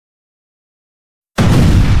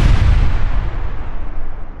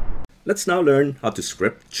Let's now learn how to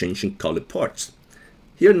script changing color parts.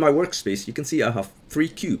 Here in my workspace, you can see I have 3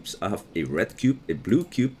 cubes. I have a red cube, a blue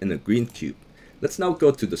cube, and a green cube. Let's now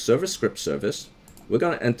go to the server script service. We're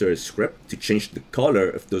going to enter a script to change the color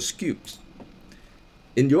of those cubes.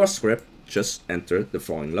 In your script, just enter the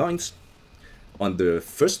following lines. On the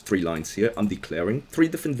first 3 lines here, I'm declaring 3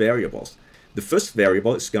 different variables. The first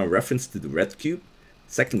variable is going to reference to the red cube.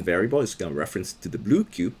 Second variable is going to reference to the blue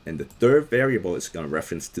cube, and the third variable is going to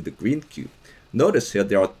reference to the green cube. Notice here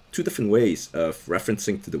there are 2 different ways of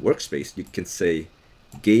referencing to the workspace. You can say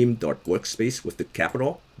game.workspace with the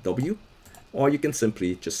capital W, or you can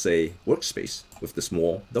simply just say workspace with the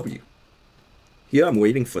small w. Here I'm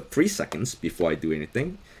waiting for 3 seconds before I do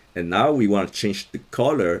anything, and now we want to change the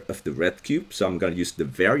color of the red cube, so I'm going to use the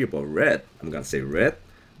variable red. I'm going to say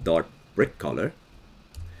red.brick_color.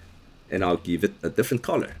 And I'll give it a different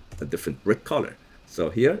color, a different brick color. So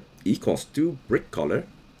here equals to brick color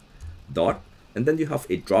dot, and then you have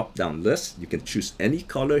a drop down list. You can choose any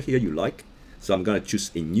color here you like. So I'm going to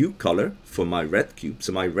choose a new color for my red cube.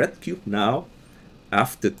 So my red cube now,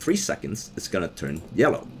 after 3 seconds, is going to turn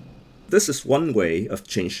yellow. This is one way of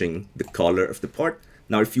changing the color of the part.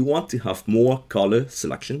 Now, if you want to have more color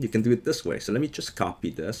selection, you can do it this way. So let me just copy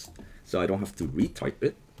this so I don't have to retype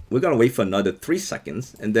it. We're going to wait for another 3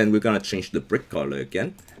 seconds, and then we're going to change the brick color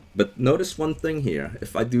again. But notice one thing here.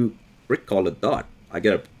 If I do brick color dot, I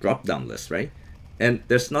get a drop down list, right? And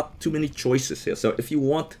there's not too many choices here. So if you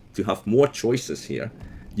want to have more choices here,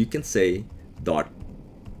 you can say dot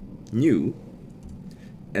new,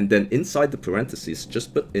 and then inside the parentheses,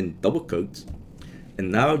 just put in double quotes.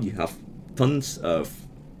 And now you have tons of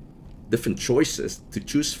different choices to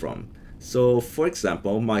choose from. So for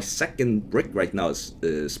example, my second brick right now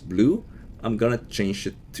is blue. I'm gonna change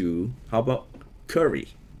it to, how about curry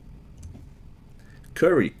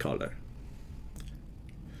color.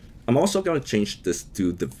 I'm also gonna change this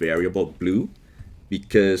to the variable blue,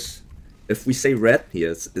 because if we say red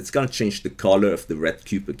here, it's gonna change the color of the red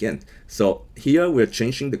cube again. So here we're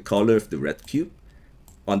changing the color of the red cube.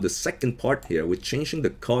 On the second part here, we're changing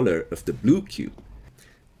the color of the blue cube.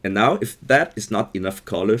 And now if that is not enough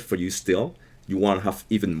color for you still, you want to have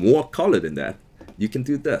even more color than that, you can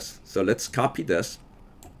do this. So let's copy this.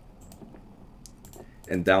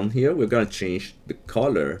 And down here, we're going to change the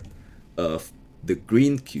color of the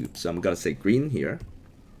green cube. So I'm going to say green here.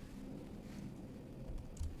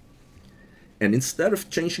 And instead of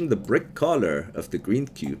changing the brick color of the green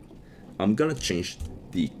cube, I'm going to change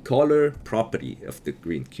the color property of the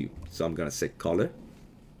green cube. So I'm going to say color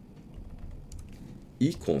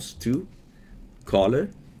equals to color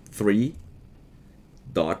 3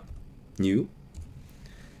 dot new,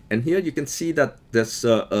 and here you can see that there's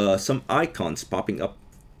some icons popping up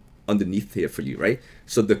underneath here for you, right?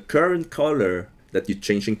 So the current color that you're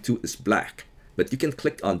changing to is black, but you can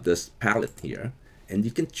click on this palette here and you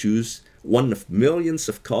can choose one of millions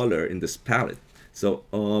of color in this palette. So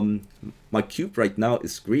my cube right now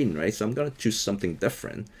is green, right? So I'm gonna choose something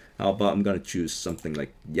different. How about I'm gonna choose something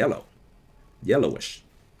like yellowish.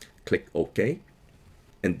 Click OK.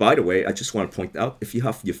 And by the way, I just want to point out, if you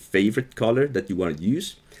have your favorite color that you want to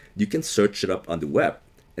use, you can search it up on the web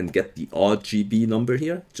and get the RGB number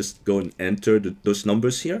here. Just go and enter those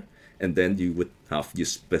numbers here, and then you would have your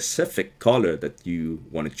specific color that you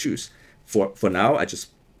want to choose. For now, I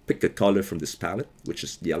just pick a color from this palette, which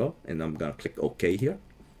is yellow, and I'm going to click OK here.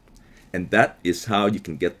 And that is how you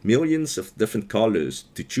can get millions of different colors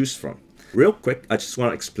to choose from. Real quick, I just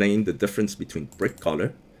want to explain the difference between brick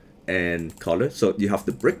color and color. So you have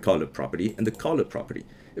the brick color property and the color property.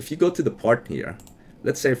 If you go to the part here,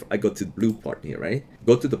 let's say if I go to the blue part here, right?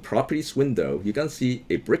 Go to the properties window, you're going to see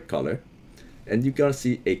a brick color and you're going to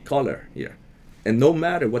see a color here. And no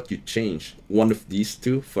matter what you change, one of these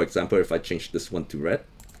two, for example, if I change this one to red,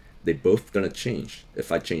 they're both going to change.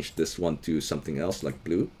 If I change this one to something else like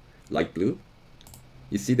blue, light blue,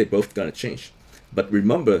 you see they're both going to change. But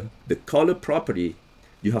remember, the color property,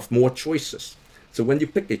 you have more choices. So when you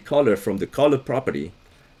pick a color from the color property,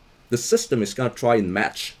 the system is going to try and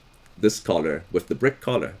match this color with the brick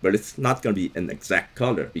color, but it's not going to be an exact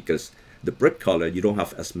color because the brick color, you don't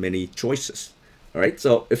have as many choices. All right,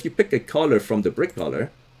 so if you pick a color from the brick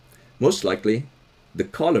color, most likely the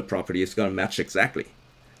color property is going to match exactly,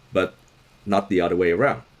 but not the other way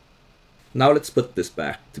around. Now let's put this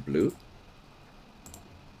back to blue.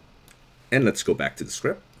 And let's go back to the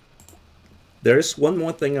script. There is one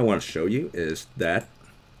more thing I want to show you, is that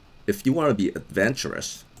if you want to be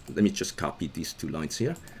adventurous, let me just copy these 2 lines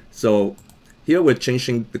here. So here we're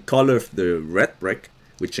changing the color of the red brick,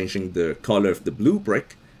 we're changing the color of the blue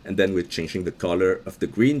brick, and then we're changing the color of the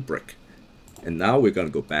green brick. And now we're going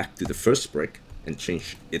to go back to the first brick and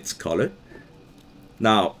change its color.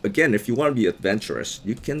 Now, again, if you want to be adventurous,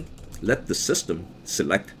 you can let the system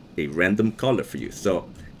select a random color for you. So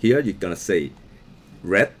here you're going to say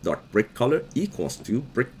red.brick_color equals to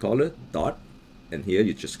brick_color dot, and here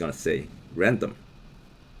you're just going to say random.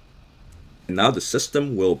 And now the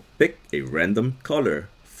system will pick a random color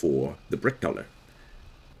for the brick color.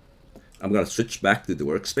 I'm going to switch back to the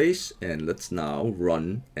workspace, and let's now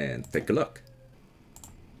run and take a look.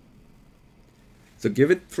 So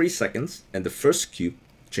give it 3 seconds, and the first cube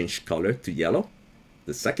changed color to yellow.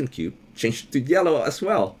 The second cube changed to yellow as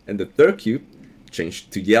well, and the third cube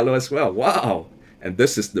changed to yellow as well. Wow! And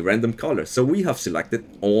this is the random color. So we have selected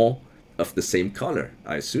all of the same color,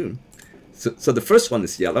 I assume. So the first one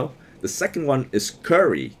is yellow. The second one is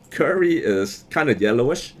curry. Curry is kind of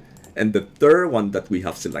yellowish. And the third one that we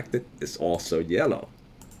have selected is also yellow.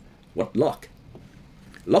 What luck!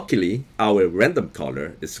 Luckily, our random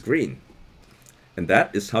color is green. And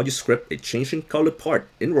that is how you script a changing color part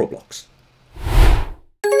in Roblox.